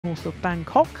north of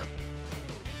Bangkok.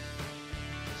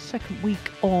 Second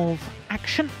week of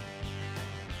action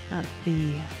at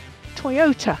the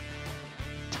Toyota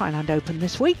Thailand Open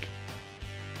this week.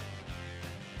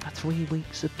 3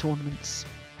 weeks of tournaments.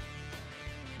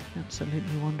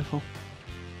 Absolutely wonderful.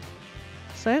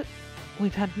 So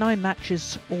we've had 9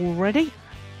 matches already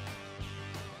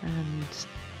and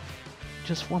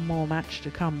just one more match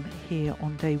to come here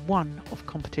on day 1 of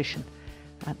competition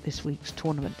at this week's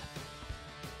tournament.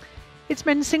 It's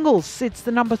men's singles. It's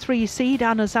the number 3 seed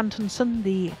Antonsen,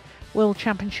 the World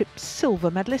Championships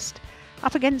silver medalist,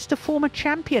 up against a former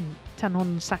champion,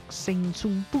 Tanongsak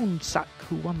Saensomboonsuk,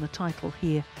 who won the title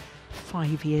here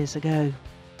 5 years ago.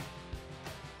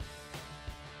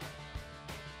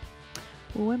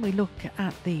 Well, when we look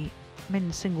at the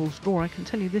men's singles draw, I can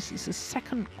tell you this is the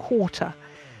second quarter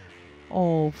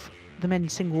of the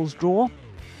men's singles draw.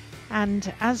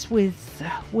 And as with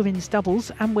women's doubles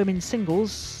and women's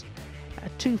singles,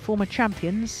 2 former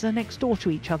champions are next door to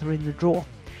each other in the draw.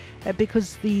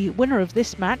 Because the winner of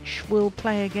this match will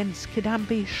play against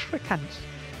Kidambi Shrikant,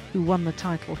 who won the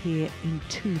title here in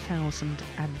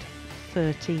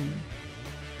 2013.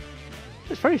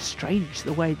 It's very strange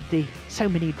the way so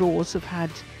many draws have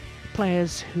had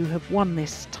players who have won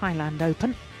this Thailand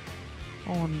Open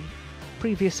on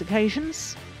previous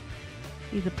occasions,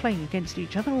 either playing against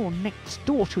each other or next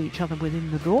door to each other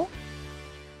within the draw.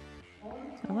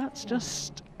 So that's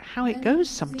just how it goes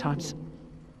sometimes.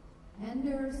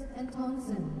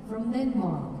 Antonsen from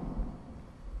Denmark.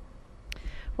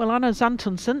 Well,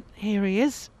 Antonsen, here he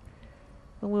is,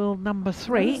 the world number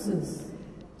 3,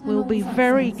 will be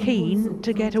very keen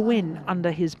to get a win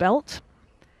under his belt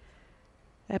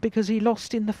because he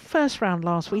lost in the first round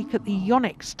last week at the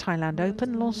Yonex Thailand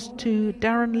Open, lost to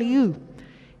Darren Liu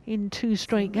in 2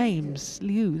 straight games.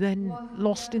 Liu then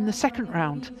lost in the second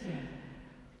round.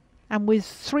 And with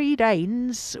 3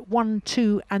 Danes, 1,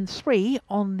 2 and 3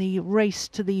 on the race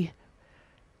to the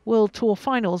World Tour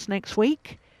finals next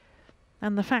week,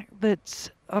 and the fact that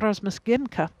Rasmus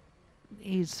Gemke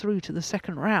is through to the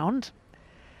second round,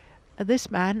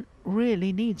 this man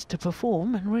really needs to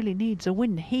perform and really needs a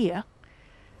win here,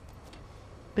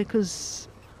 because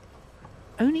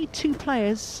only 2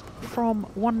 players from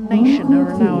one nation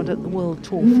are allowed at the World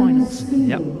Tour finals.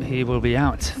 Yep, he will be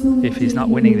out if he's not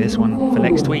winning this one for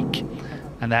next week,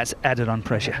 and that's added on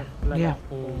pressure. Yeah.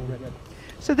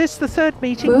 So this is the 3rd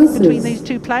meeting between these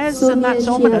 2 players, and that's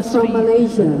ominous for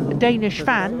Danish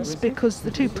fans because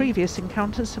the 2 previous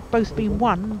encounters have both been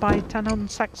won by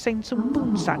Tanongsak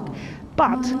Saensomboonsuk.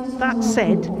 But that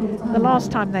said, the last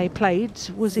time they played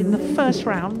was in the first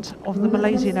round of the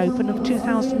Malaysian Open of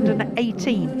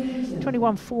 2018,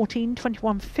 21-14,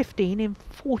 21-15 in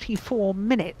 44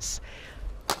 minutes.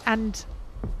 And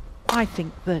I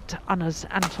think that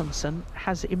Antonsen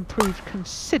has improved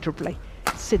considerably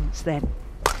since then.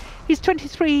 He's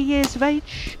 23 years of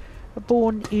age,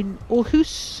 born in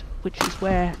Aarhus, which is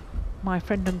where my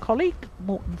friend and colleague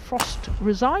Morten Frost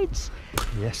resides.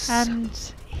 Yes. And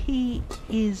he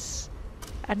is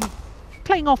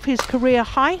playing off his career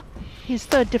high, his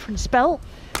 3rd different spell,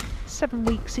 7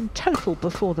 weeks in total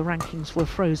before the rankings were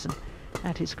frozen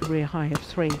at his career high of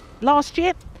 3. Last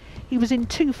year, he was in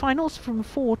 2 finals from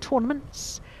 4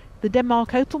 tournaments, the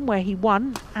Denmark Open where he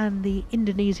won, and the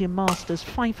Indonesian Masters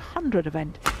 500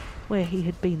 event where he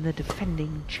had been the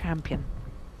defending champion.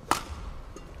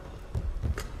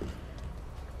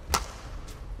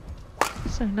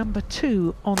 So number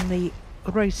 2 on the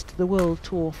race to the World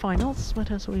Tour finals, but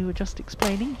as we were just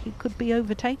explaining, he could be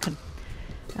overtaken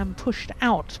and pushed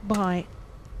out by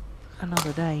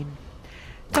another Dane.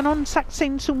 Tanongsak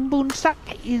Saensomboonsuk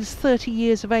is 30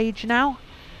 years of age now,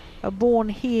 born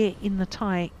here in the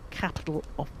Thai capital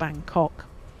of Bangkok.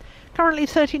 Currently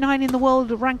 39 in the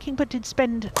world ranking, but did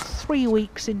spend 3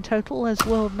 weeks in total as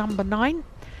world number 9.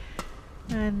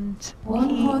 And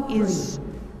he is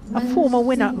a former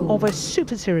winner of a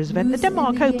Super Series event, the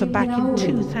Denmark Open, back in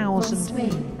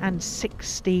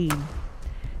 2016.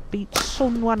 Beat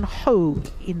Son Wan Ho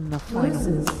in the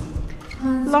final.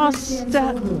 Last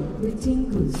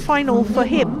final for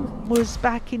him was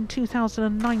back in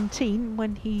 2019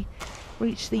 when he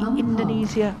reached the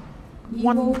Indonesia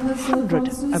 100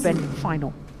 event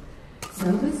final,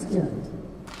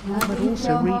 but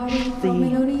also reached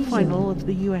the final of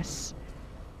the USA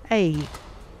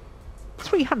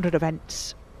 300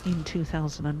 events in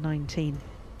 2019.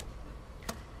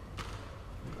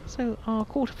 So our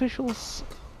court officials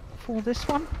for this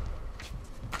one.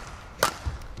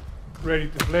 Ready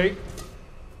to play.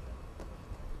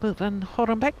 Bert van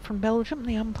Horenbeck from Belgium,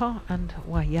 the umpire, and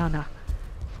Wayana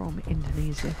from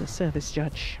Indonesia, the service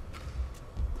judge.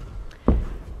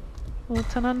 Well,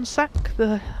 Tanongsak,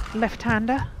 the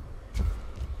left-hander,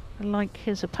 like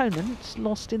his opponents,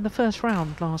 lost in the first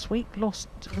round last week, lost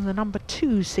in the number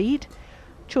 2 seed,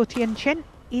 Tanongsak,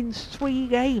 in 3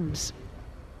 games.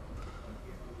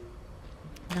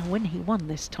 Now, when he won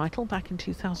this title back in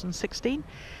 2016,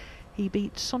 he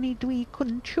beat Sonny Dwi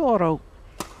Kunchoro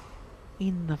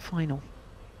in the final.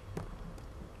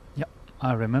 Yep,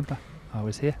 I remember. I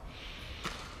was here.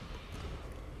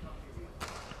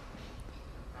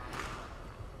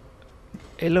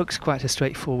 It looks quite a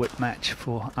straightforward match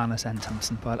for Anders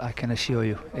Antonsen, but I can assure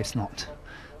you it's not.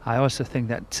 I also think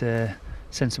that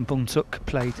Saensomboonsuk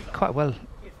played quite well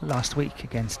last week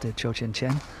against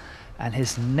Tanongsak, and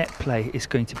his net play is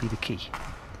going to be the key.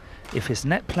 If his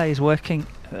net play is working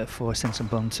for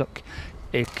Saensomboonsuk,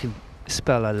 it can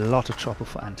spell a lot of trouble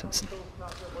for Antonsen.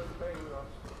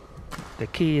 The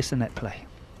key is the net play.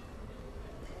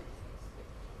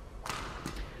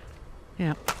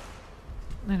 Yeah,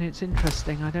 and it's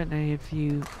interesting. I don't know if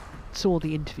you saw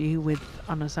the interview with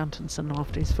Anders Antonsen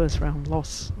after his first round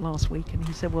loss last week, and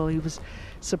he said, well, he was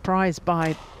surprised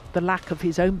by the lack of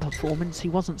his own performance. He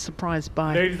wasn't surprised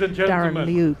by Darren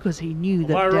Liu, because he knew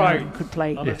that Darren could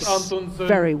play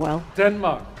very well.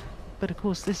 Denmark. But of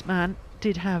course, this man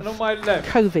did have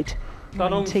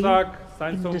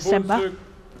COVID-19 in December.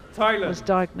 Thailand. Was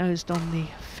diagnosed on the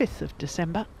 5th of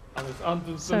December.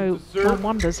 So one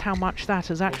wonders how much that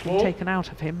has actually taken out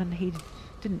of him, and he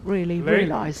didn't really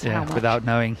realise how much. Without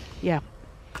knowing. Yeah.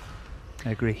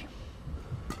 I agree.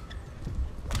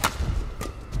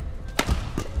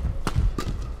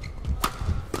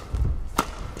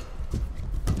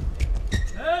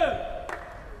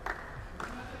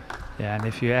 Yeah, and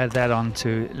if you add that on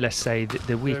to, let's say,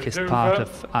 the weakest part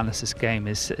of Anders' game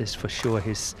is for sure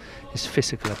his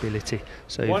physical ability.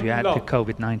 So if you add the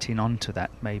COVID-19 onto that,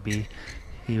 maybe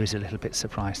he was a little bit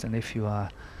surprised. And if you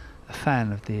are a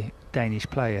fan of the Danish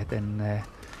player, then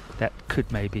that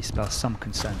could maybe spell some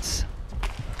concerns.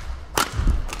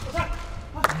 Yeah,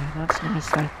 that's nice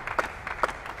though.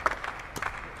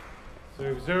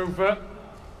 Serve's over.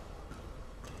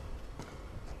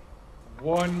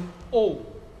 1-all.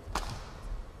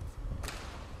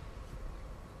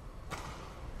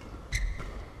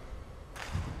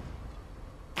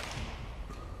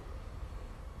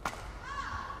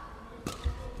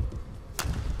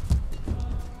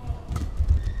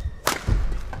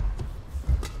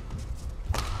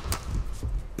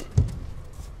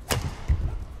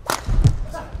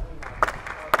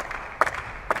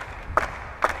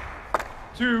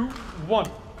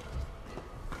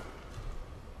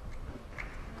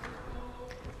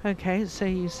 Okay, so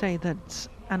you say that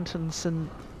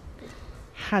Antonsen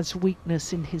has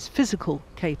weakness in his physical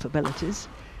capabilities.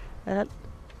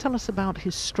 Tell us about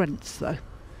his strengths, though.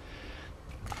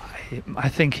 I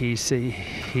think he's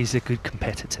a good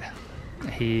competitor.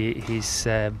 He's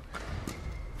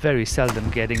very seldom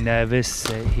getting nervous.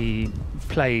 He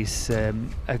plays a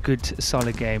good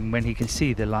solid game when he can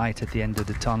see the light at the end of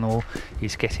the tunnel.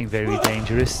 He's getting very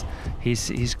dangerous.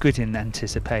 He's good in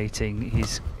anticipating.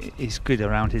 He's good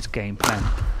around his game plan.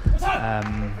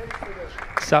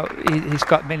 So he's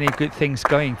got many good things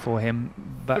going for him.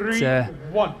 But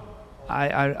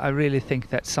I really think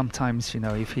that sometimes, you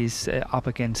know, if he's up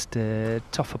against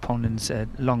tough opponents,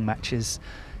 long matches,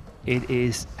 it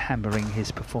is hampering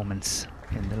his performance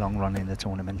in the long run in the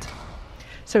tournament.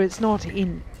 So it's not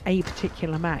in a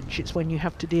particular match, it's when you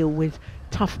have to deal with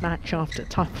tough match after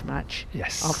tough match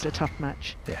after tough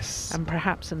match. Yes. And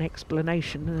perhaps an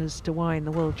explanation as to why in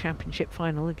the World Championship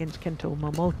final against Kento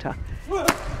Momota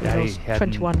he lost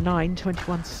 21-9,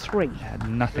 21-3. Had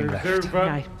nothing left.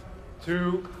 No.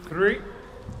 2-3.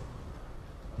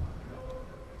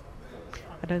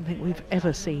 I don't think we've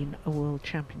ever seen a World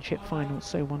Championship final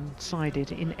so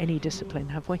one-sided in any discipline,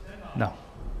 have we? No.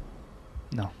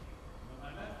 No.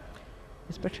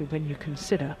 Especially when you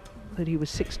consider that he was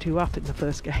 6-2 up in the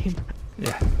first game.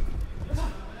 Yeah.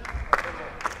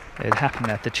 It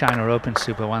happened at the China Open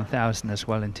Super 1000 as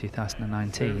well in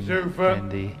 2019. In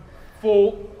the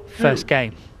first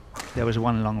game, there was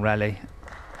one long rally.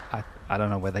 I don't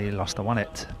know whether he lost or won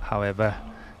it. However,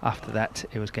 after that,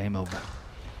 it was game over.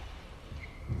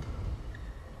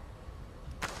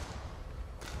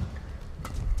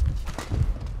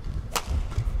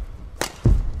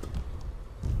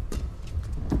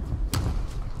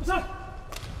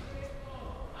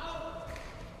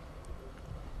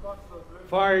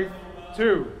 Five,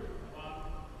 2.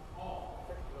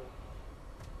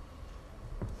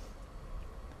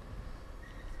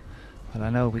 Well, I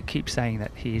know we keep saying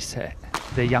that he's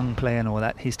the young player and all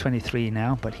that. He's 23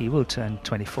 now, but he will turn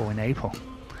 24 in April.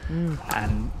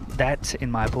 and that,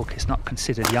 in my book, is not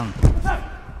considered young.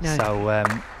 No.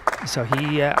 So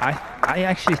he, I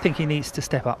actually think he needs to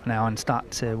step up now and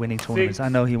start winning tournaments. I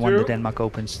know he won the Denmark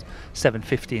Open's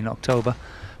 750 in October,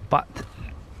 but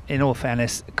in all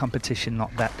fairness, competition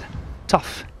not that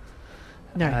tough.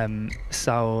 No.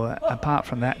 So apart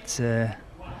from that,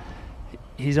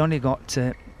 he's only got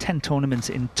 10 tournaments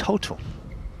in total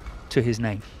to his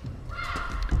name,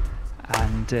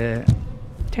 and 10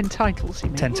 titles, you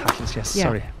mean? 10 titles, yes. Yeah.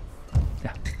 Sorry.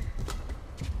 Yeah.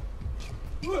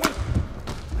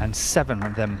 And 7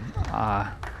 of them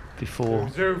are before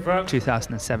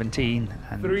 2017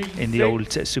 and in the old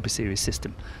Super Series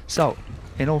system. So,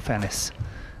 in all fairness,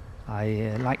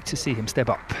 I like to see him step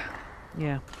up.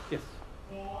 Yeah. Yes.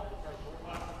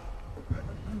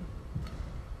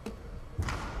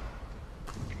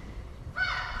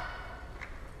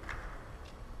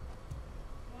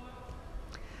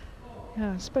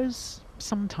 Yeah, I suppose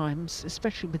sometimes,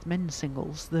 especially with men's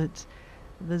singles, that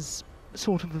there's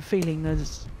sort of a feeling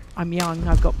as I'm young,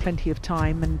 I've got plenty of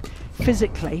time, and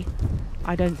physically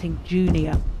I don't think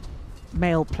junior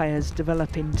male players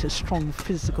develop into strong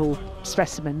physical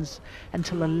specimens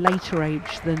until a later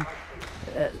age than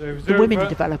the women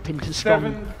develop into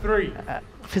strong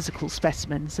physical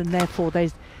specimens, and therefore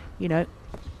there's, you know.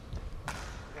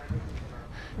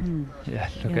 Yeah,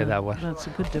 look at that one. That's a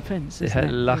good defence, isn't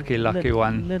it? Lucky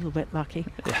one. A little bit lucky.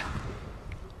 Yeah.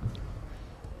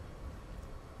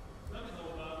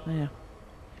 Yeah.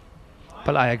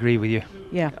 But I agree with you.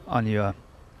 Yeah. On your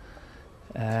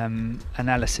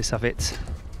analysis of it.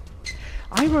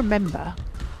 I remember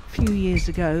a few years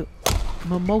ago,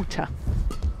 Momota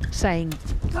saying,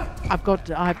 "I've got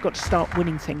to start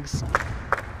winning things.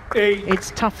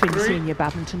 It's tough in senior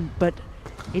badminton, but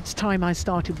it's time I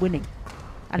started winning."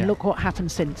 And look what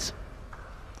happened since.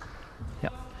 Yeah.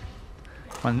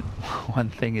 One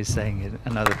thing is saying it,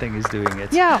 another thing is doing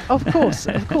it. Yeah, of course,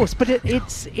 of course. But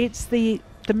it's the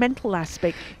mental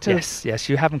aspect. Yes,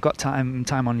 you haven't got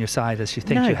time on your side as you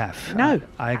think you have. No,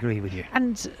 I agree with you.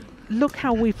 And look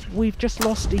how we've just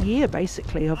lost a year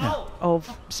basically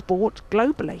of sport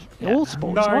globally, all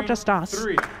sports, not just us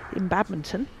in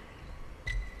badminton.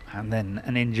 And then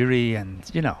an injury, and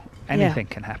you know, anything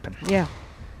can happen. Yeah.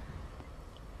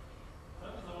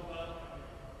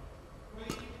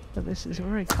 But this is a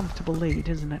very comfortable lead,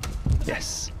 isn't it?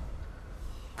 Yes.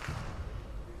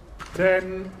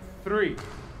 10-3.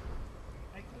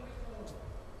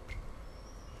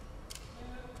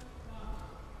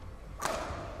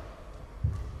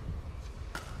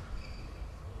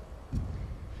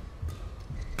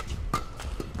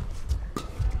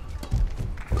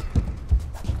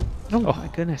 Oh my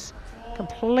goodness,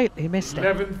 completely missed it.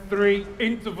 11-3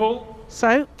 interval.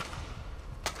 So,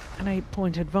 an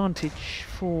 8-point advantage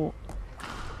for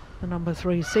the number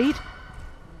 3 seed.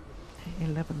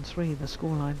 11-3 the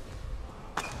scoreline.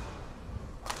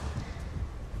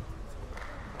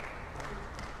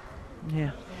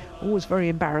 Yeah, always very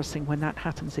embarrassing when that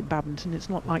happens in badminton. It's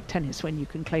not like tennis when you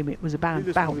can claim it was a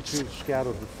bad bounce. Skærer du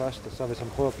den først, og så hvis han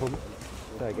prøver at pumpe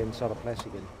der igen, så er der plads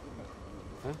igen.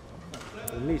 Ja?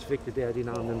 Det mest vigtige det er, at din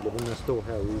arm bliver ved med at stå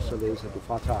herude, således at du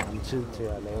fratager ham tid til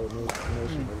at lave noget som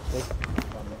helst.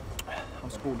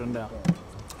 Og sko den der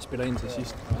spiller ind til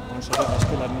sidst, og så der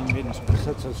spiller den ind vinder.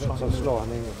 Så slår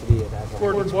han ind, fordi at der er...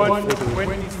 Forward 1,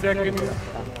 20 seconds.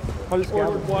 Hold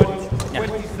skærmen. Forward 1,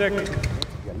 20 seconds.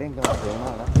 Jeg længder mig på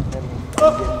meget, der.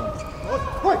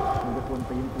 Men det får en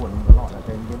på indbunden, der lår der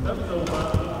den igen.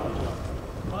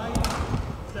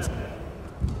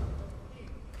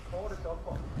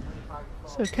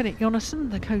 So Kenneth Jonasson,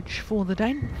 the coach for the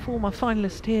Dane, former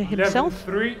finalist here himself.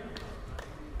 11-3.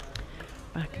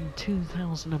 Back in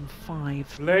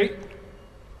 2005. Late.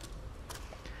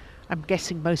 I'm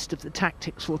guessing most of the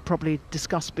tactics were probably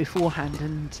discussed beforehand,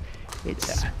 and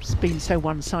it's been so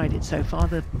one-sided so far.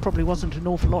 There probably wasn't an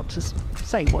awful lot to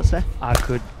say, was there? I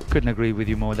couldn't agree with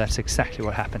you more. That's exactly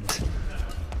what happened.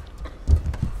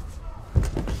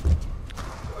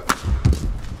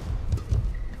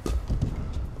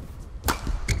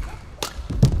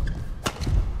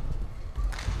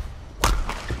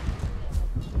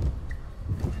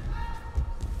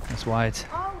 That's wide.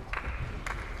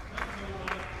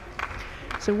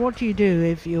 So what do you do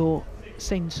if you're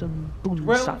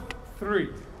Saensomboonsuk?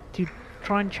 12-3. Do you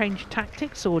try and change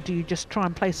tactics, or do you just try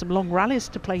and play some long rallies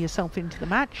to play yourself into the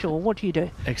match, or what do you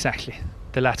do? Exactly,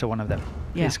 the latter one of them.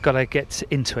 Yeah. He's got to get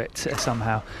into it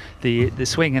somehow. The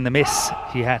swing and the miss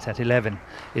he had at 11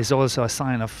 is also a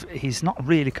sign of he's not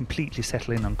really completely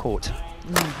settling on court.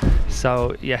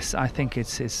 So yes, I think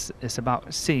it's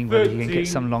about seeing whether he can get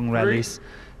some long rallies,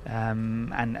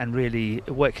 and really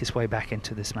work his way back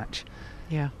into this match.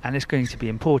 Yeah. And it's going to be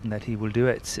important that he will do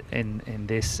it in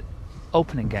this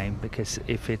opening game, because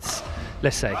if it's,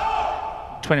 let's say,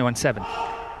 21-7,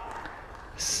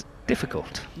 it's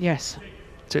difficult. Yes.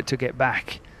 To get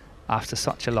back after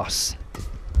such a loss.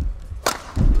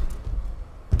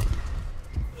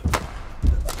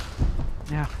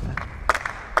 Yeah,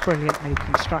 brilliantly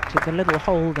constructed. The little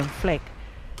hold and flick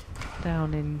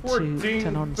down into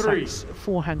Tanongsa's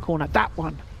forehand corner. That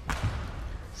one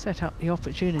set up the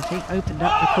opportunity, opened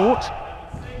up the court.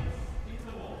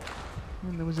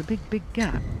 And there was a big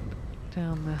gap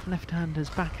down the left-hander's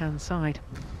backhand side.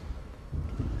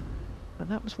 But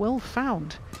that was well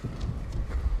found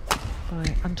by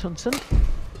Antonsen.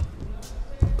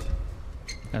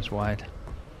 That's wide.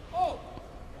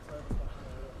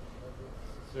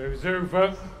 Serves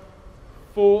over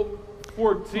 4-14.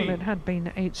 Well, it had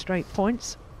been 8 straight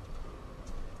points.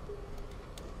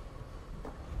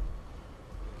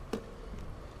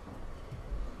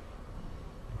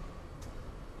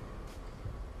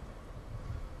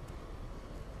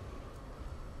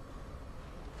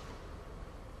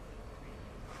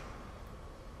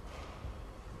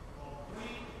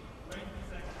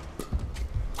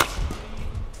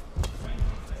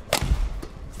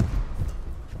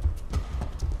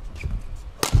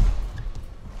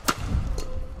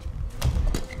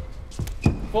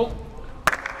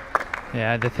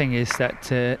 Yeah, the thing is that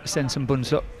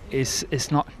Saensomboonsuk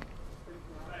is not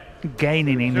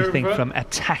gaining anything from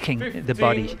attacking the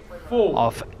body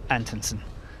of Antonsen.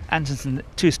 Antonsen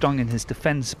too strong in his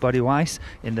defence body-wise.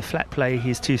 In the flat play,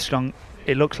 he's too strong,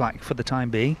 it looks like, for the time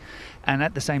being. And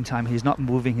at the same time, he's not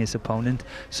moving his opponent.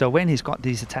 So when he's got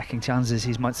these attacking chances,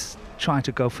 he must try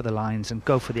to go for the lines and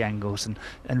go for the angles and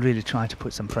really try to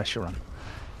put some pressure on.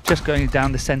 Just going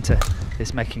down the centre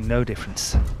is making no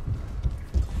difference.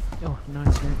 Oh,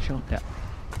 nice net shot. Yeah.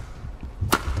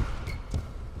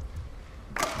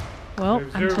 Well,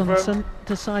 Antonsen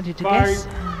decided to guess.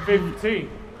 5-15.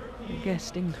 He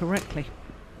guessed incorrectly.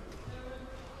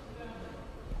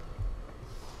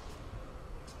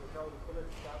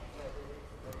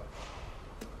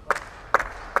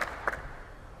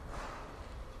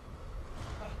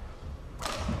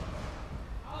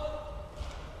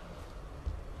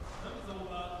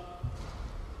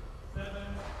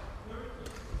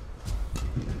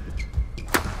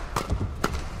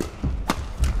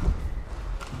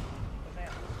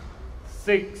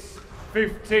 Six,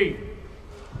 15.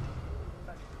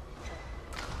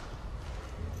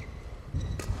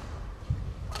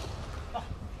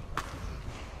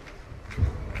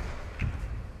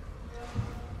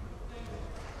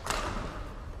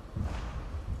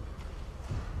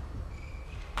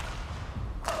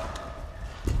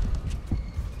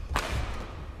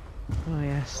 Oh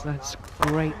yes, that's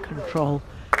great control.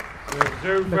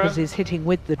 Over. Because he's hitting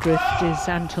with the drift is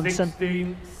Antonsen.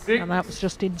 16-6. And that was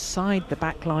just inside the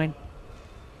back line.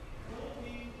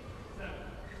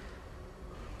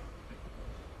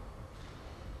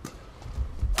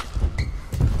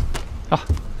 Oh.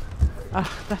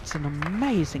 Ah, that's an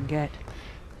amazing get.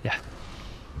 Yeah.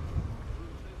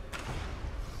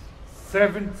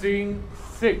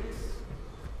 17-6.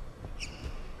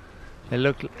 It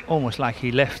looked almost like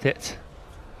he left it.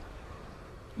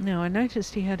 Now, I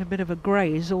noticed he had a bit of a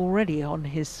graze already on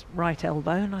his right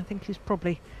elbow, and I think he's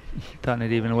probably Done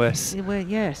it even worse. well,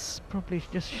 yes, probably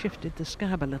just shifted the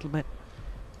scab a little bit.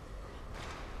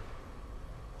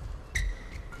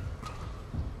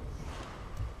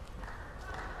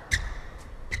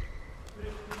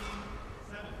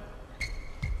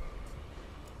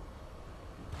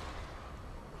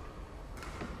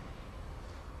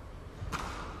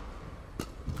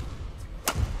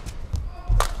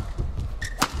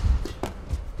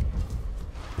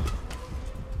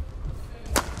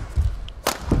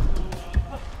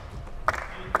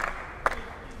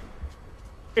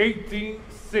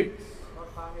 $18-6.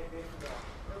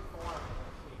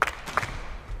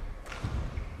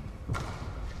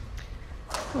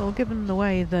 Well, given the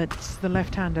way that the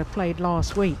left-hander played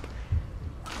last week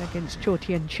against Cho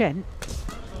Tien Chen,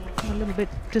 I'm a little bit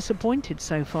disappointed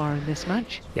so far in this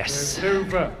match. Yes,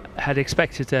 had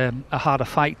expected a harder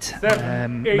fight.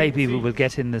 Maybe we will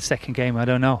get in the second game, I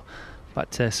don't know.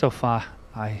 But so far,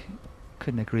 I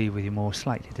couldn't agree with you more,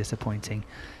 slightly disappointing.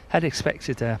 Had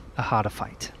expected a harder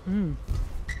fight. Mm.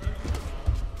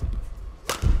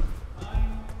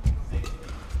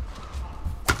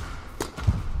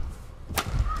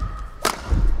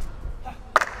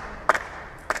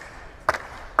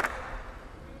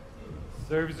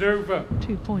 Serves over.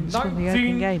 2 points from the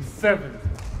opening game. 19-7.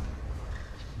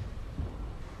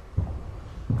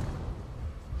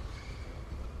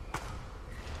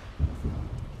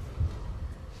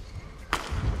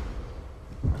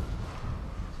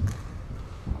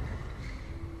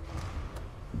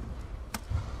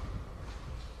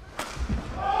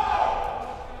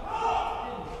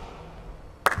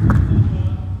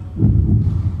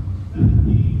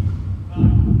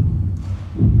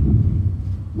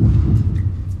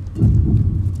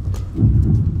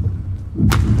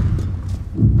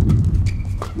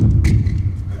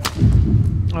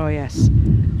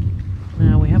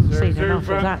 seen enough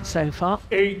of that so far.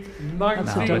 8-19.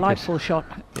 That's a delightful shot.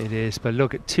 It is, but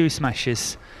look at 2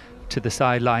 smashes to the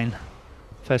sideline.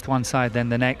 First one side, then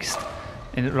the next,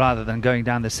 rather than going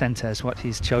down the centre as what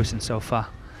he's chosen so far.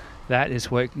 That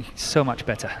is working so much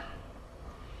better.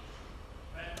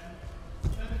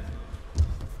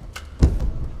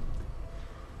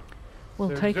 Well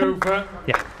taken.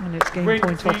 Yeah. And it's game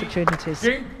point opportunities.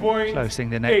 Game point. Closing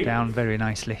the net down very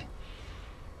nicely.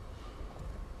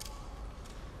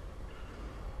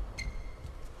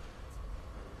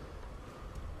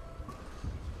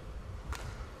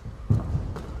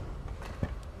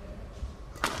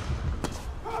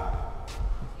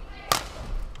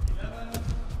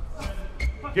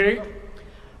 Game.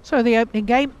 So the opening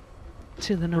game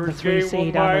to the number First 3 game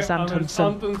seed, won by Antonsen.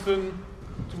 Antonsen,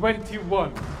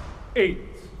 21-8.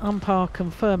 Umpire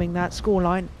confirming that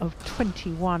scoreline of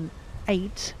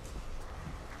 21-8.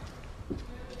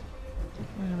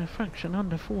 And a fraction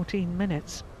under 14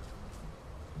 minutes.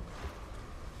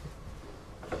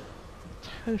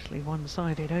 Totally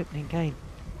one-sided opening game.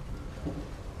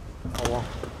 Og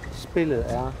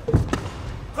spillet er i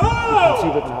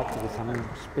princippet nøjagtigt det samme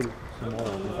spil som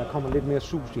årene. Der kommer lidt mere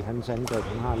sus i hans angreb.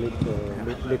 Han har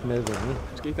lidt medvind. Han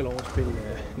skal ikke have lov at spille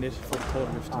net for det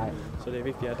korte løft. Så det er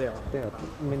vigtigt at der.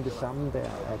 Men det samme der,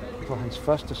 at på hans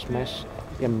første smash,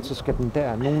 jamen så skal den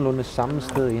der nogenlunde samme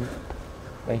sted ind.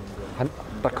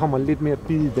 Der kommer lidt mere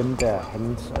bid i dem der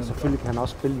hans, og selvfølgelig kan han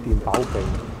også spille det i en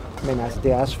bagbane. Men altså,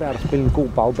 det er svært at spille en god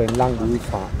bagbane langt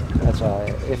udefra,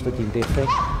 altså efter din def,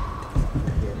 ikke?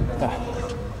 Ja.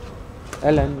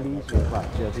 Alla anden lige så klart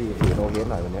til at se, at det er noget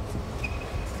hænder, eller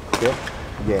okay?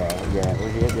 Ja,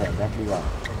 overhead ใหญ่ back ดีกว่า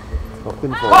เพราะขึ้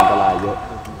นโฟนอันตรายเยอะ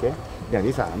โอเคอย่าง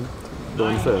ที่3โด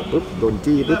นเสิร์ฟปุ๊บโดน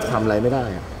จี้ปุ๊บทำอะไรไม่ได้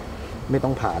อะไม่ต้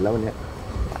องผ่านแล้ววันนี้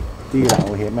จี้หลังโ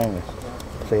อเฮดแม่งเลย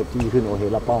เซฟจี้ขึ้นโอเฮ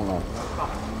ดแล้วป้องเอา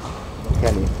แค่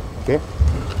นี้โอเค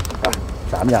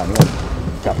3 อย่างนี้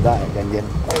จับได้เย็น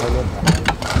ๆค่อยๆเล่น3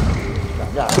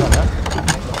 อย่างก่อนนะ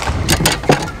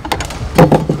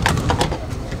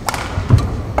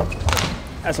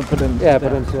Altså på den. Ja, på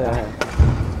den side her.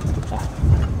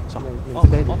 Så. Op.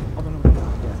 Skære,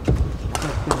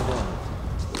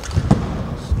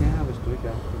 hvis du ikke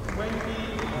er. Men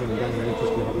en gang imellem, så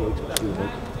skal du ikke eksplosive væk.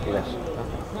 Ellers.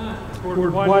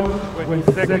 Forward 1, 20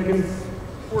 seconds.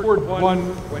 Forward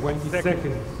 1, 20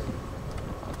 seconds.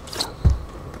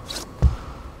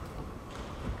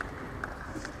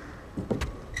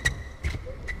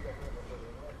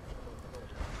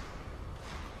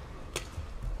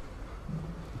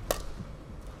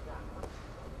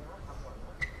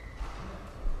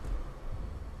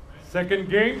 Second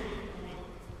game,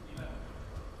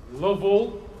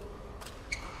 level,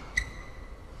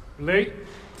 play.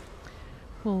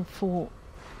 Well, for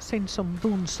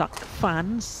Saensomboonsuk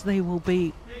fans, they will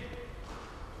be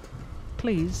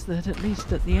pleased that at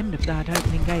least at the end of that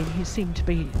opening game, he seemed to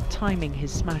be timing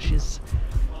his smashes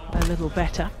a little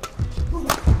better.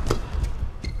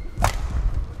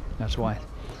 That's why.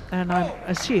 And I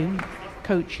assume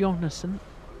Coach Jonasson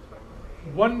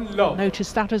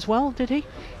noticed that as well, did he?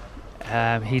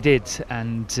 He did,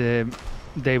 and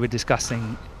they were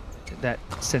discussing that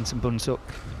Saensomboonsuk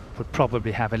would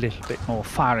probably have a little bit more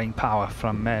firing power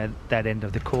from that end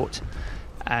of the court.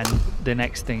 And the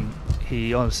next thing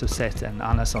he also said, and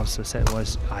Anas also said,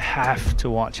 was, I have to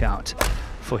watch out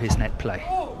for his net play.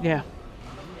 Yeah.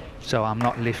 So I'm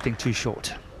not lifting too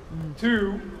short.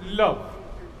 2 love.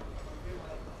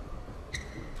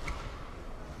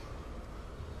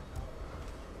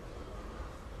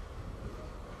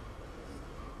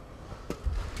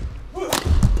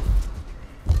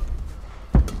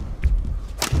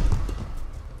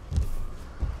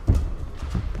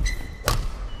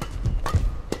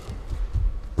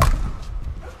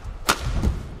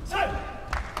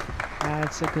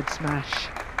 It's a good smash.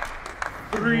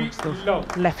 3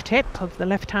 love. Left hip of the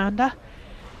left-hander.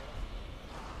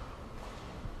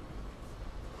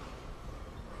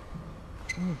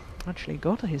 Actually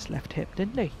got his left hip,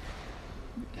 didn't he?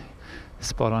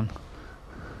 Spot on.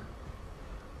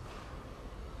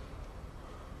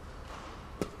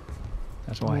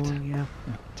 That's white. Oh, yeah.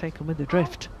 Taken with the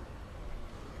drift.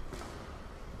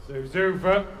 Serves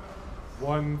over.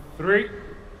 1-3.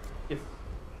 Yes.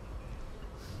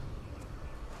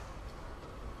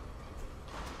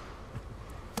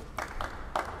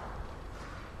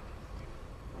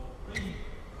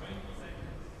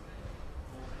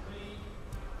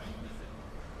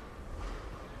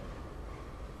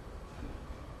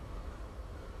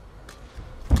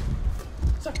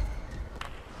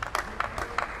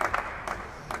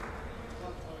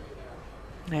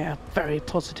 Yeah, very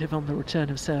positive on the return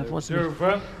of serve, wasn't he?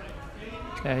 Over.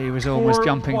 Yeah, he was almost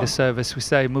jumping the service. We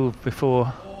say move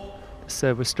before the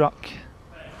serve was struck,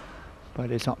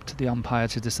 but it's up to the umpire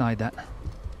to decide that.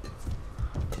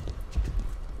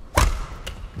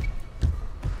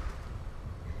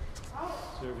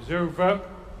 Serve is over.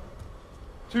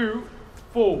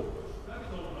 2-4.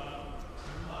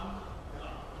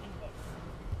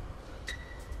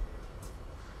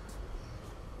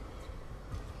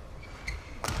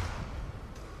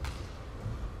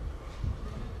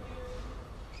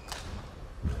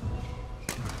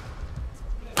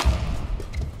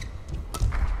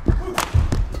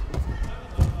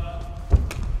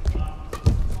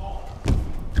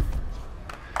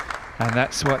 And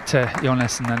that's what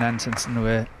Jonas and Antonsen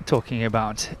were talking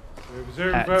about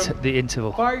at the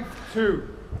interval. 5-2.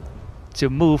 To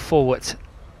move forward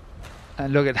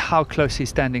and look at how close he's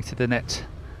standing to the net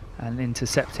and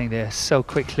intercepting there so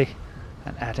quickly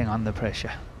and adding on the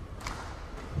pressure.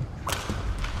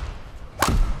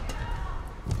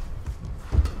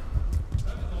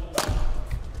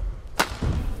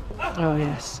 Oh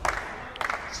yes,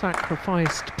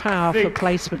 sacrificed power for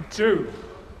placement. 2.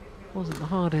 Wasn't the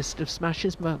hardest of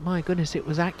smashes, but my goodness, it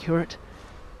was accurate.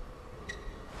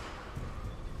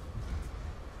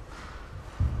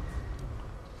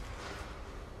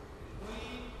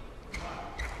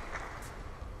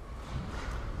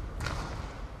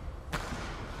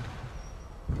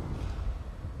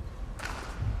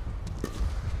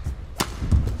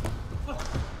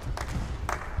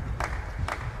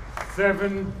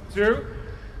 Seven, 2.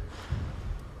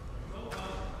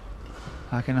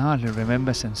 I can hardly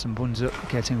remember Saensomboonsuk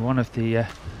getting one of the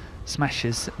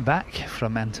smashes back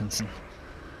from Antonsen.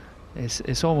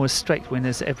 It's almost straight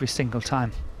winners every single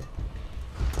time.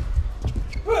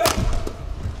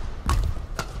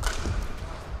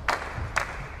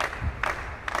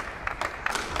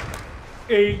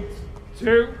 8-2.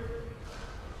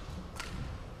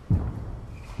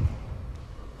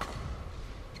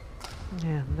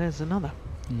 Yeah, and there's another.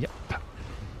 Yep.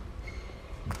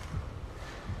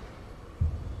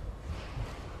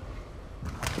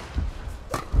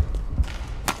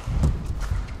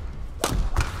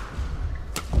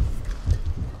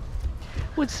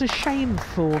 Well, it's a shame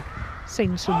for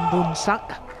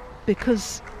Saensomboonsuk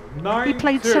because he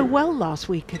played so well last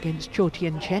week against Cho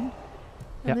Tien-chen.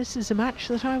 And this is a match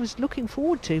that I was looking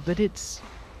forward to, but it's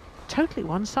totally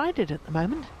one-sided at the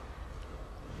moment.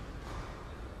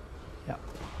 Yeah,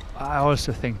 I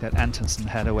also think that Antonsen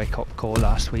had a wake-up call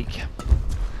last week.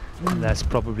 And that's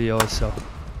probably also,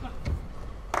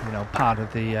 you know, part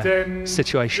of the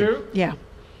situation. Yeah.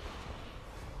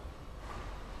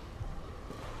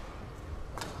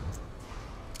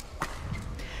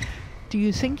 Do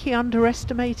you think he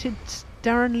underestimated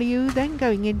Darren Liu then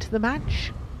going into the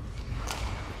match?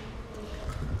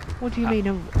 What do you mean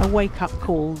a wake-up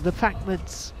call? The fact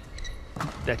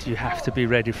that you have to be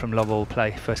ready from love all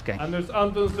play first game. And there's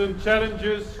Antonsen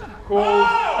challenges called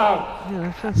out. Yeah,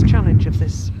 the first challenge of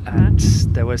this and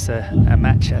there was a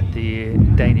match at the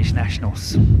Danish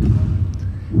Nationals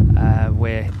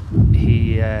where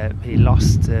he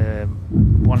lost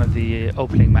one of the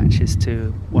opening matches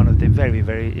to one of the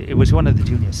it was one of the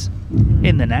juniors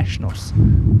in the Nationals.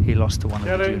 He lost to one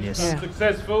of the juniors.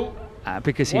 Successful.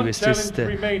 Because he was just,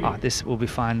 this will be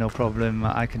fine, no problem,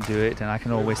 I can do it, and I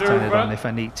can always turn it on if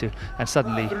I need to. And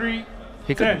suddenly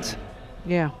he couldn't.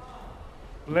 Yeah.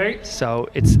 So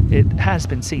it has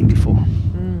been seen before.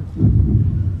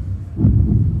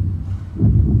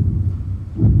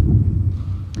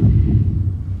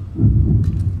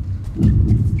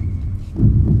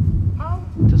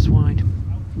 Just wide.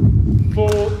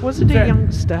 Was it a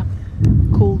youngster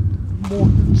called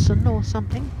Mortensen or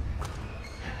something?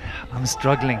 I'm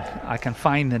struggling. I can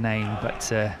find the name,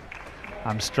 but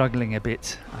I'm struggling a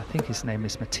bit. I think his name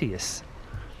is Matthias.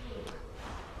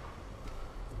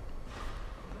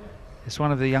 He's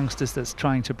one of the youngsters that's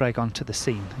trying to break onto the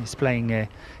scene. He's playing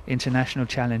international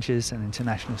challenges and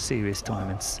international series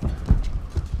tournaments.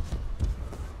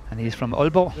 And he's from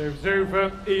Aalborg. There's over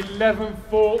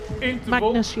 11-4 interval.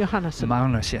 Magnus Johannesson.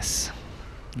 Magnus, yes.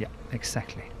 Yeah,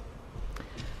 exactly.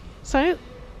 So,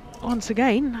 once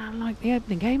again, like the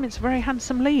opening game, it's a very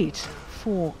handsome lead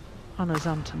for Anders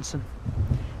Antonsen.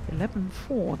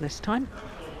 11-4 this time.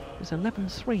 It was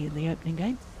 11-3 in the opening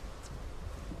game.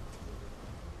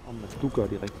 Om du gør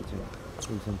de rigtige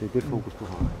ting. Det er det fokus du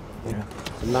har. Ja.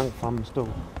 Så langt fremme stå,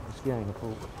 skæringer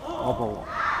på, opover,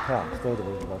 her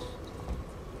stadigvæk også.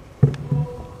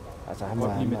 Altså han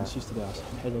må lige med den sidste der også.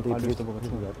 Han havde bare lyst til at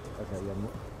være altså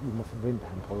vi må forvente at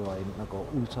han prøver at enten at gå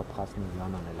ultrapressen i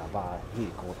hjørnerne eller bare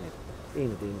helt kort net.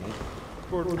 En af delene, ikke?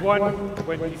 Court 1,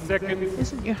 20 seconds.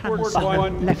 Isn't Court Johansson a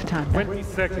 1, left-hander? 20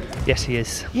 seconds. Yes, he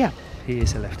is. Yeah, He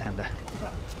is a left-hander.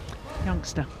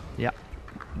 youngster. Yeah.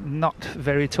 Not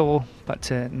very tall, but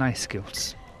nice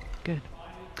skills. Good.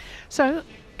 So,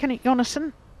 Kenneth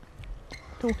Jonassen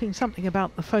talking something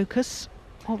about the focus.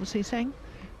 What was he saying?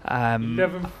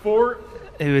 11-4.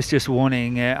 He was just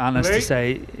warning Anders to Late.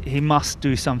 say he must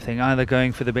do something, either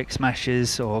going for the big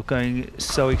smashes or going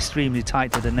so extremely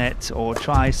tight to the net, or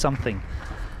try something.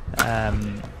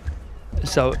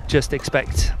 So just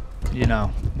expect, you know,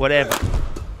 whatever.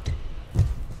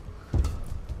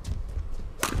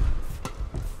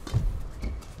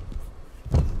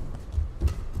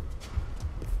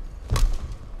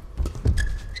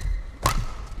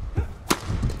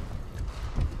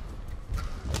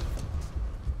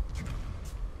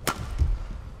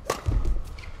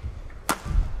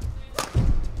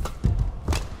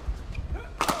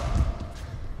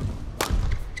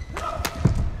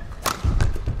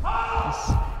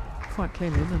 Quite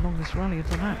clearly the longest rally of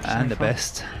the match. And so the far.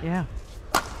 best. Yeah.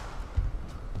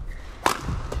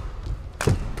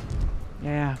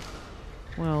 Yeah.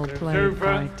 Well It's played over.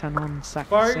 by Tanongsak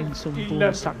 5-11.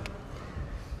 Saensomboonsuk.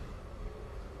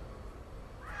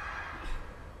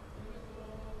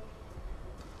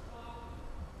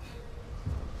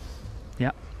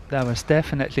 Yeah, that was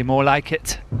definitely more like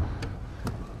it.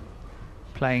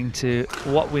 Playing to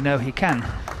what we know he can.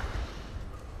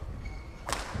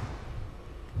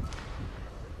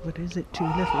 But is it too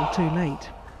little, too late?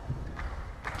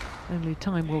 Only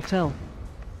time will tell.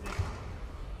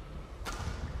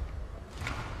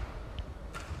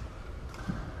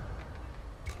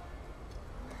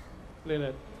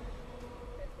 Lynette.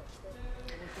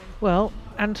 Well,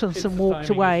 It's a Antonsen walked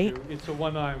timing away issue. It's a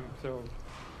one-arm, so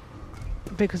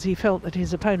because he felt that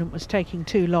his opponent was taking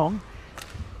too long.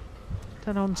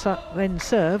 Tanongsak then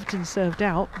served and served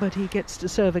out, but he gets to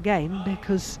serve again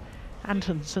because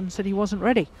Antonsen said he wasn't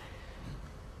ready.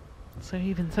 So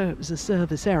even though it was a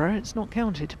service error, it's not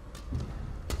counted.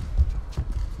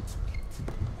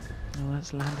 Oh,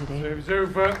 that's landed in. serves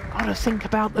over. Got to think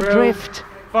about the 12, drift.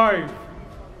 5.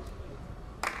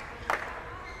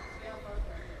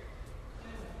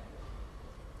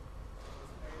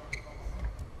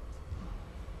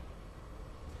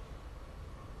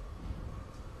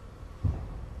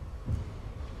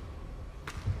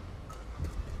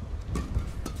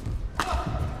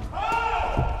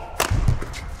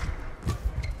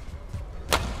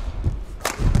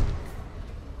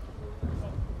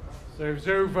 Serves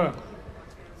over.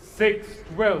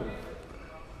 6-12.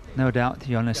 No doubt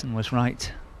Jonassen was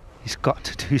right. He's got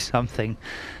to do something,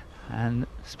 and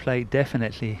has played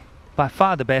definitely by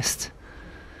far the best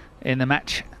in the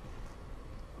match.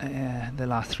 The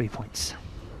last 3 points.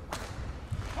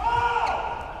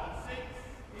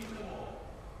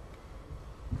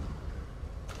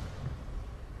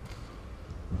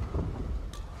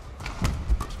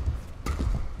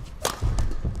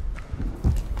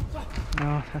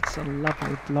 Oh, that's a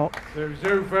lovely block. Serves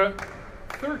over.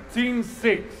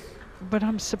 13-6. But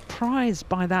I'm surprised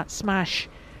by that smash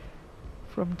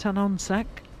from Tanongsak.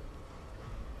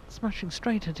 Smashing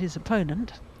straight at his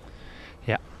opponent.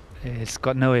 Yeah, it's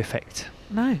got no effect.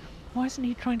 No, why isn't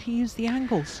he trying to use the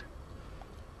angles?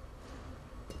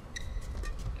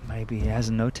 Maybe he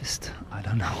hasn't noticed. I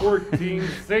don't know.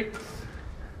 14-6.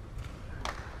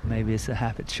 Maybe it's a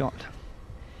habit shot.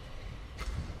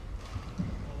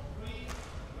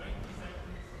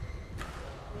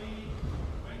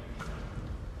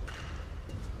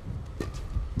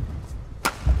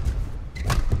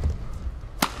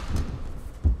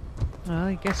 Well,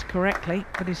 he guessed correctly,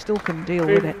 but he still couldn't deal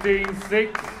with it.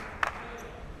 15-6.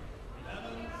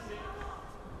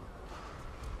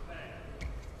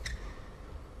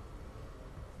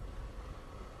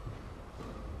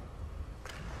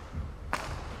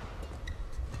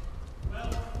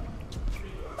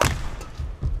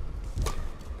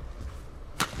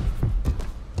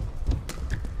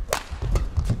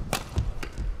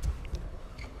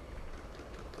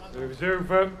 Serves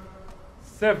over.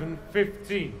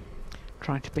 7-15.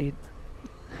 Tried to be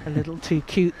a little too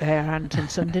cute there,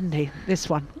 Antonsen, didn't he? This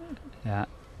one. Yeah.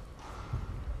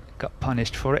 Got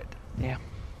punished for it. Yeah.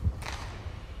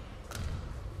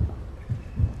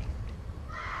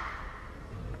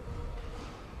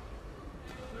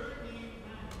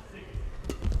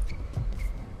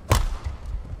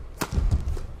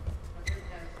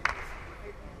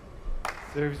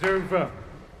 Serves over.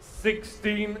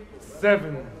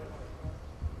 16-7.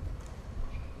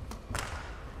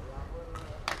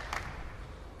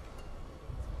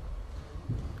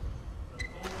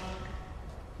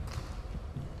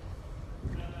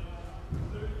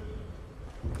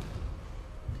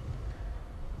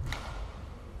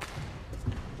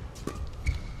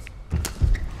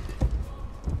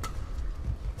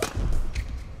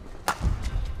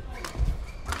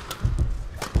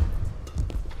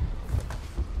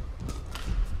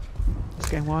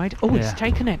 going wide. Oh, Yeah. he's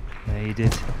taken it. Yeah, he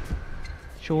did.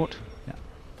 Short. Yeah.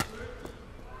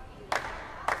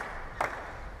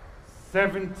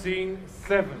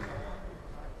 17-7.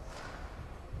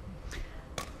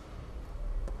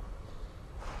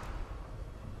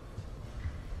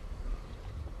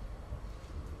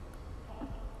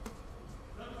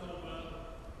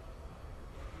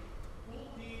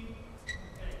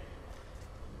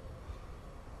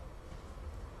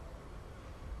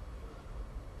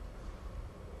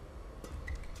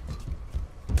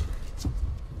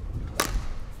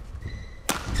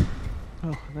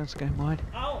 Oh, that's going wide.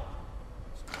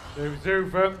 Service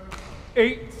over.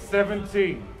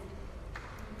 8-17.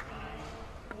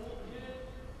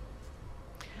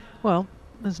 Well,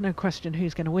 there's no question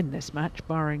who's going to win this match,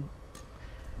 barring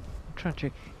a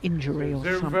tragic injury or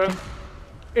Service over.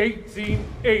 something.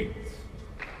 18-8.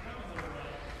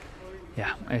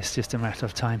 Yeah, it's just a matter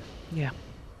of time. Yeah.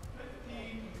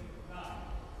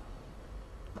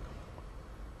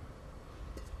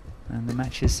 And the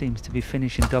matches seems to be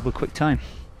finishing double quick time.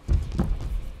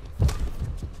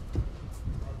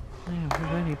 Yeah,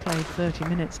 we've only played 30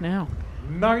 minutes now.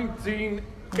 19-8.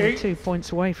 We're 2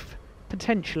 points away,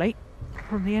 potentially,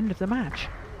 from the end of the match.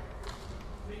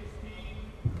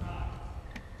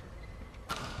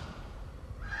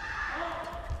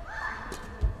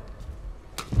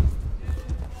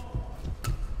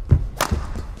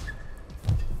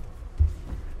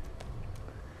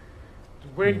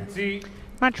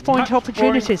 Match point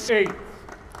opportunities. 8.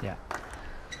 Yeah.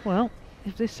 Well,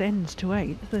 if this ends to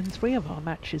 8, then 3 of our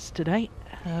matches today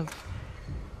have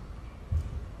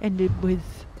ended with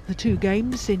the 2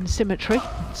 games in symmetry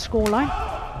scoreline.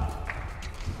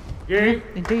 Yeah.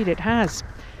 Indeed it has.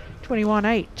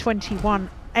 21-8,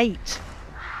 21-8.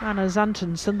 Anders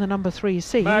Antonsen, the number 3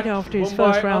 seed, Match after his won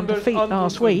first by round defeat last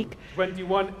Antonsen. week,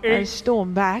 21-8. has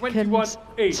stormed back and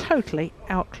 21-8. totally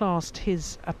outclassed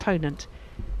his opponent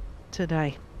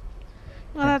today.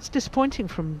 Well, that's disappointing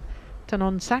from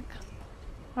Tanongsak.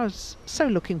 I was so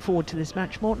looking forward to this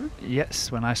match, Morten. Yes,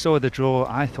 when I saw the draw,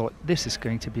 I thought this is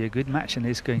going to be a good match and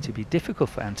it's going to be difficult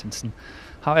for Antonsen.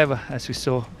 However, as we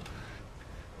saw,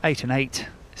 8-8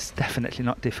 is definitely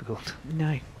not difficult.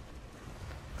 No.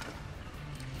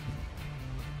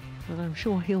 But I'm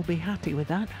sure he'll be happy with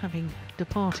that, having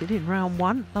departed in round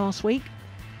 1 last week.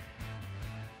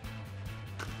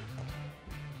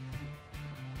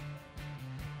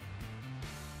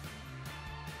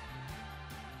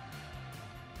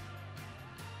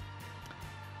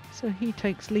 So he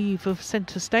takes leave of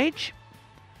centre stage,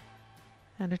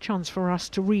 and a chance for us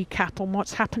to recap on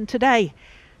what's happened today.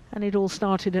 And it all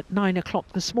started at 9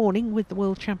 o'clock this morning with the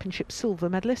World Championship silver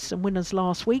medalists and winners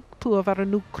last week,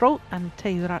 Puavaranukro and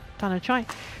Teirat Tanachai.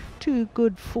 2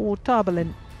 good for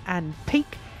Tabalin and Peak.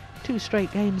 2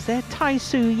 straight games there. Tai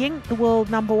Su Ying, the world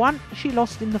number 1. She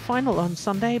lost in the final on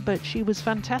Sunday, but she was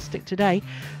fantastic today.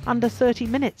 Under 30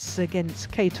 minutes against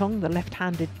Kaitong, the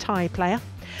left-handed Thai player.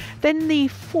 Then the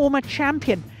former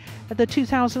champion, the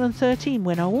 2013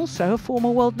 winner, also a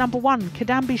former world number 1,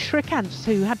 Kidambi Shrikant,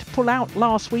 who had to pull out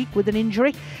last week with an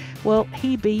injury. Well,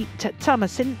 he beat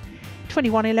Tamasin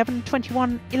 21-11,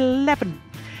 21-11.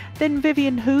 Then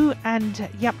Vivian Hu and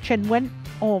Yap Chen Wen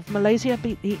of Malaysia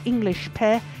beat the English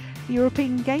pair. The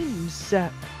European Games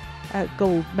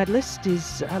gold medalist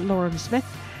is Lauren Smith,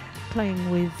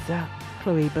 playing with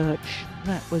Chloe Birch.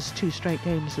 That was 2 straight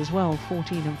games as well,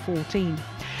 14 and 14.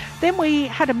 Then we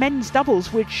had a men's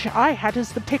doubles, which I had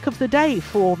as the pick of the day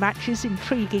for matches,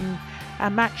 intriguing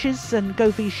matches, and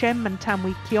Govi Shem and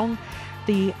Tanwi Kyong,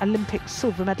 the Olympic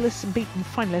silver medalists and beaten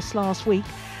finalists last week,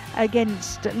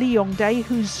 against Lee Yong-dae,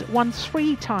 who's won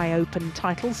 3 Thai Open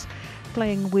titles,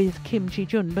 playing with Kim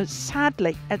Ji-jun. But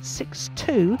sadly, at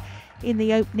 6-2 in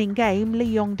the opening game, Lee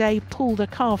Yong-dae pulled a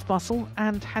calf muscle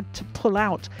and had to pull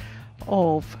out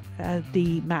of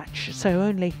the match, so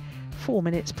only 4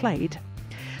 minutes played.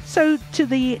 So to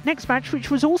the next match,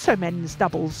 which was also men's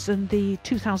doubles, and the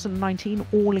 2019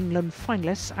 All England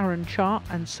finalists Aaron Cha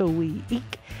and So Wee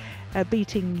Eek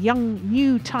beating young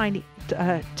new Thai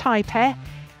pair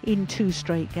in 2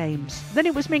 straight games. Then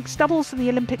it was mixed doubles, and the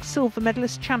Olympic silver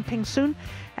medalist Chan Ping Soon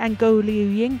and Go Liu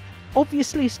Ying,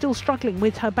 obviously still struggling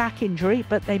with her back injury,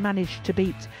 but they managed to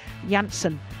beat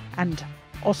Janssen and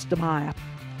Ostermeier.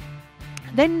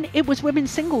 Then it was women's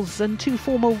singles, and 2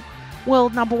 former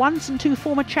world number 1s and 2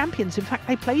 former champions. In fact,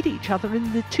 they played each other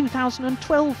in the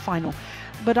 2012 final.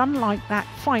 But unlike that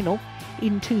final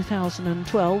in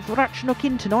 2012, Ratchanok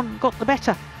Intanon got the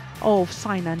better of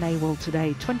Saina Nehwal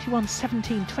today.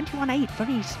 21-17, 21-8,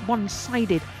 very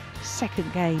one-sided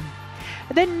second game.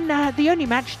 Then the only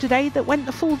match today that went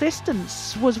the full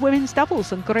distance was women's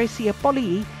doubles, and Gracia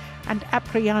Polii and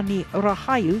Apriyani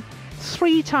Rahayu,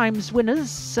 3 times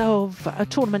winners of a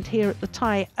tournament here at the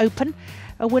Thai Open.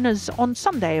 Winners on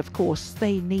Sunday, of course.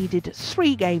 They needed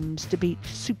 3 games to beat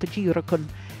Supajirokun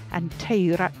and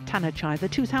Thairat Thanachai, the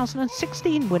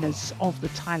 2016 winners of the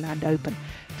Thailand Open.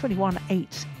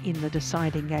 21-8 in the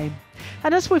deciding game.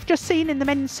 And as we've just seen in the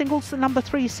men's singles, the number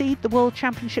 3 seed, the World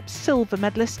Championships silver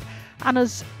medalist,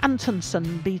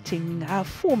 Antonsen, beating our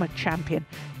former champion,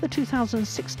 the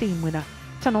 2016 winner,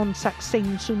 Tanongsak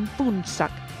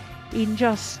Saensomboonsuk, in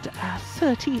just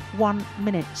 31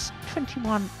 minutes,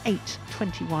 21-8,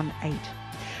 21-8.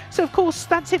 So, of course,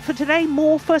 that's it for today.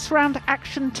 More first round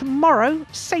action tomorrow,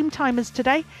 same time as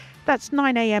today. That's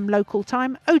 9 AM local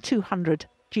time, 0200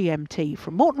 GMT.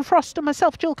 From Morton Frost and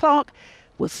myself, Jill Clark,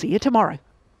 we'll see you tomorrow.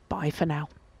 Bye for now.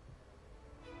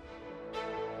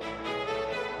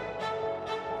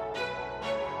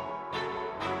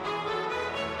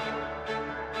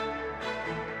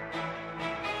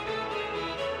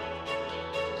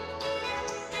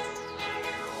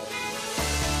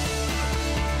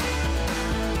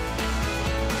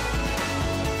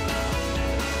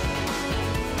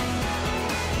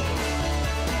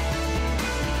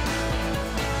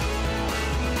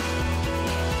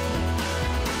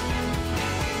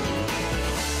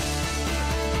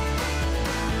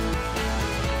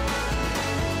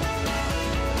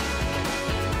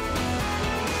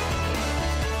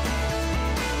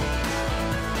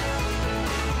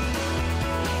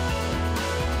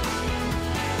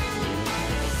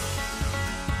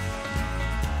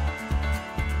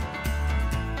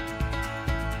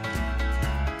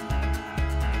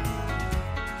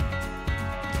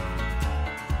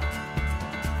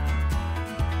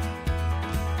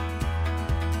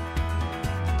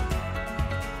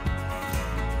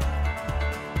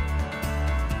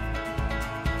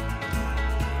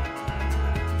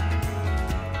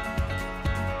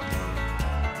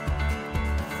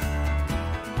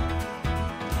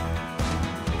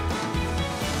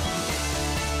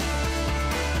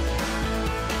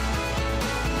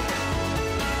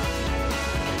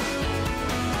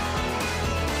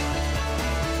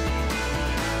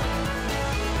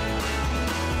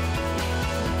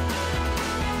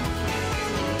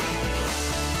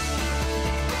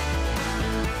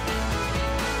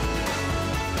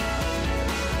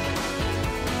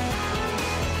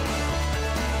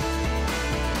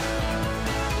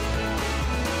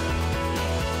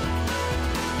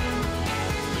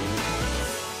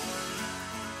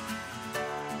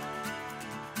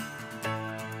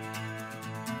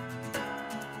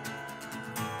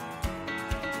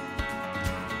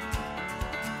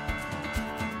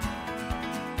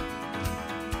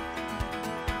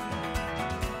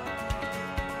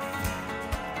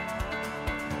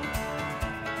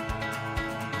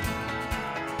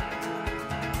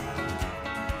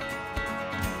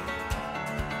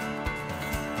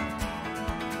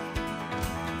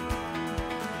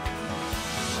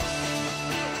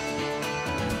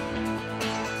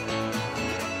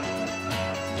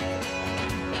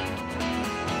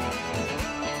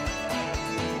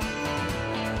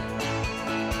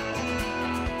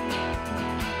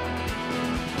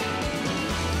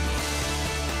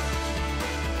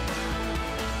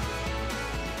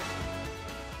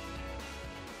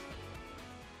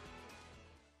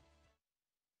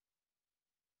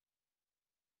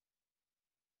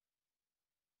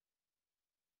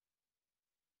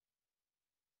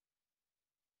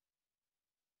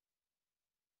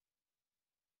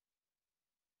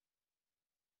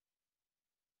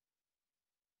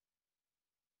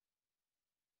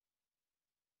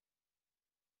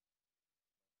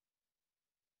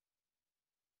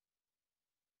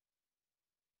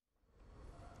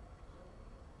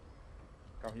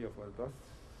 Come here for the toss.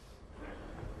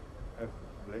 Have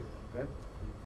black, red.